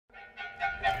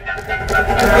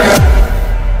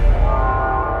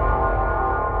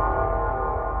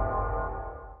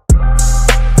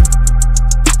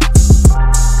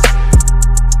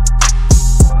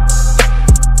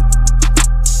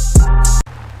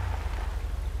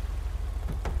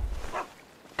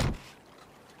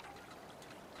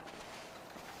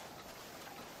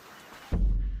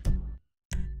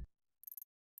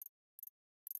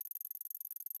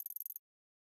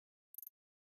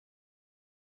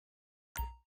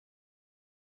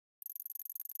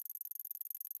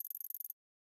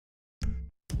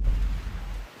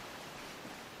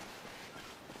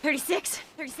$36,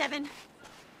 $37,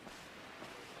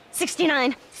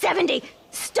 $69, $70.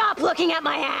 Stop looking at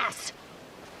my ass!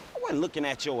 I wasn't looking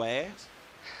at your ass.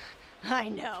 I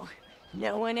know.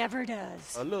 No one ever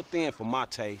does. A little thin for my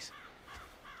taste.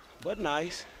 But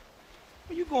nice.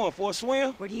 Are you going for a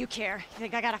swim? What do you care? You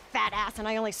think I got a fat ass and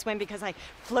I only swim because I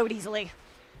float easily?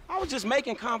 I was just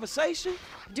making conversation.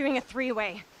 I'm doing a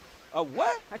three-way. A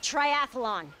what? A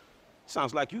triathlon.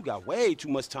 Sounds like you got way too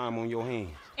much time on your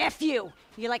hands. F you!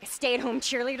 You like a stay-at-home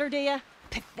cheerleader, do ya?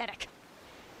 Pathetic.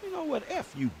 You know what?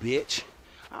 F you, bitch.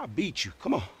 I'll beat you.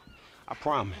 Come on. I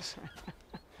promise.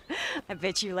 I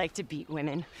bet you like to beat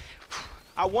women.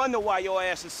 I wonder why your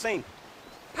ass is single.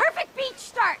 Perfect beach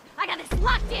start! I got this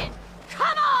locked in!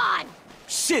 Come on!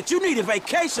 Shit, you need a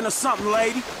vacation or something,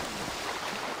 lady.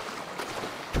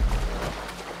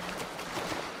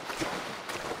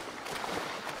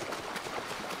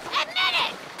 Admit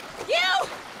it! You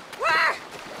were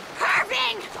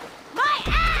carving my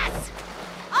ass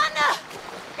on the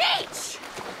beach!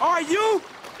 Are you?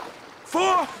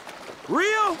 For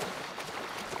real?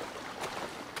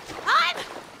 I'm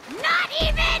not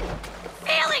even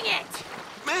feeling it!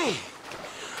 Man,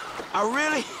 I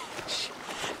really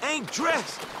ain't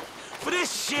dressed for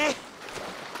this shit.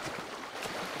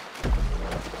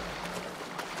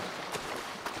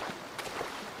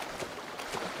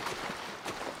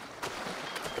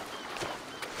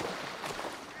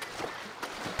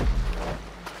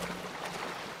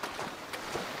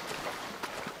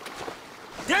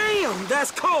 Damn,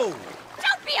 that's cold.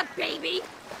 Don't be a baby!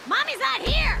 Mommy's not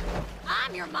here!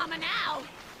 I'm your mama now!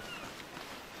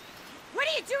 What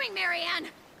are you doing, Marianne?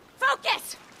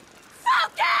 Focus!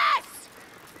 Focus!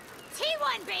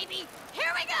 T1, baby!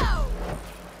 Here we go!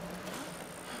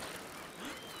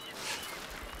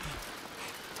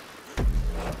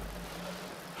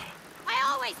 I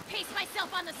always pace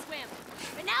myself on the swim,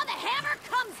 but now the hammer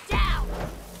comes down!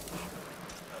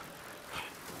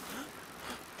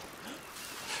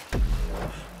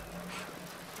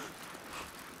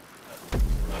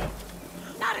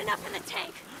 Not enough in the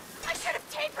tank. I should have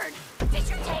tapered. Did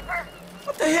you taper?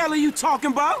 What the hell are you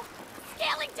talking about?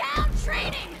 Scaling down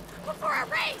training before a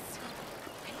race.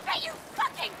 I bet you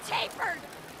fucking tapered.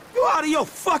 You out of your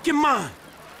fucking mind.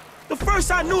 The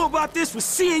first I knew about this was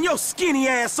seeing your skinny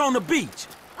ass on the beach.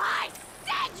 I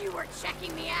said you were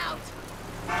checking me out.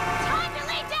 Time to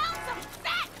lay down some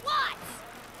fat watts.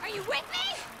 Are you with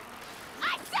me?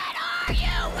 I said, are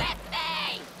you with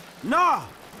me? Nah,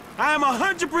 I am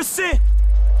 100%.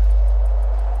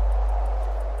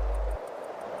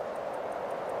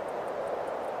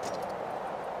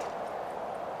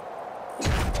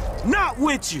 Not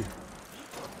with you!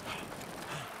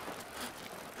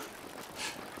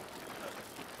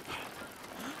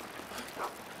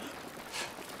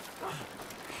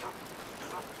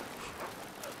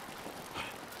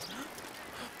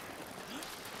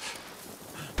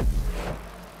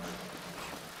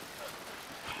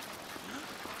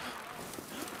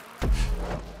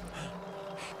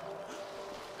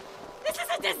 This is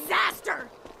a disaster.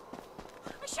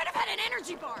 I should have had an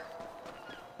energy bar.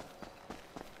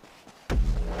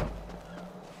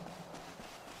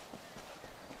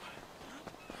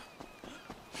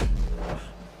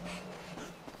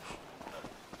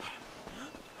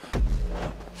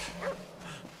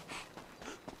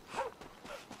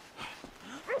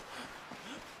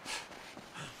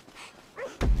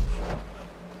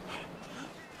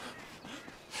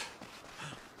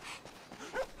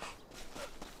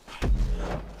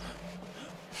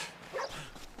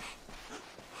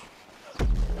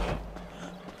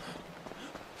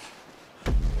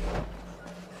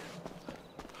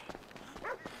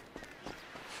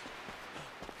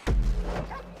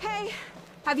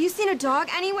 Have you seen a dog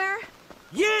anywhere?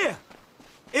 Yeah!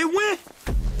 It went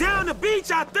down the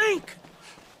beach, I think!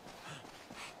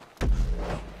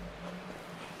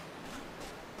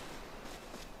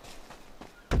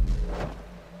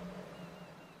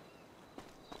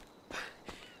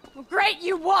 Well, great,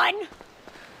 you won!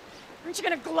 Aren't you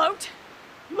gonna gloat?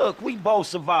 Look, we both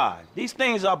survived. These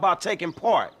things are about taking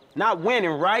part, not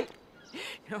winning, right?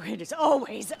 You know, it is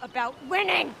always about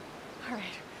winning. All right,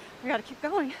 we gotta keep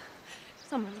going.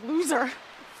 I'm a loser.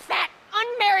 Fat,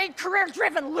 unmarried,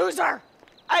 career-driven loser.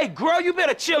 Hey, girl, you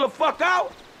better chill the fuck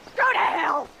out. Go to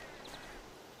hell!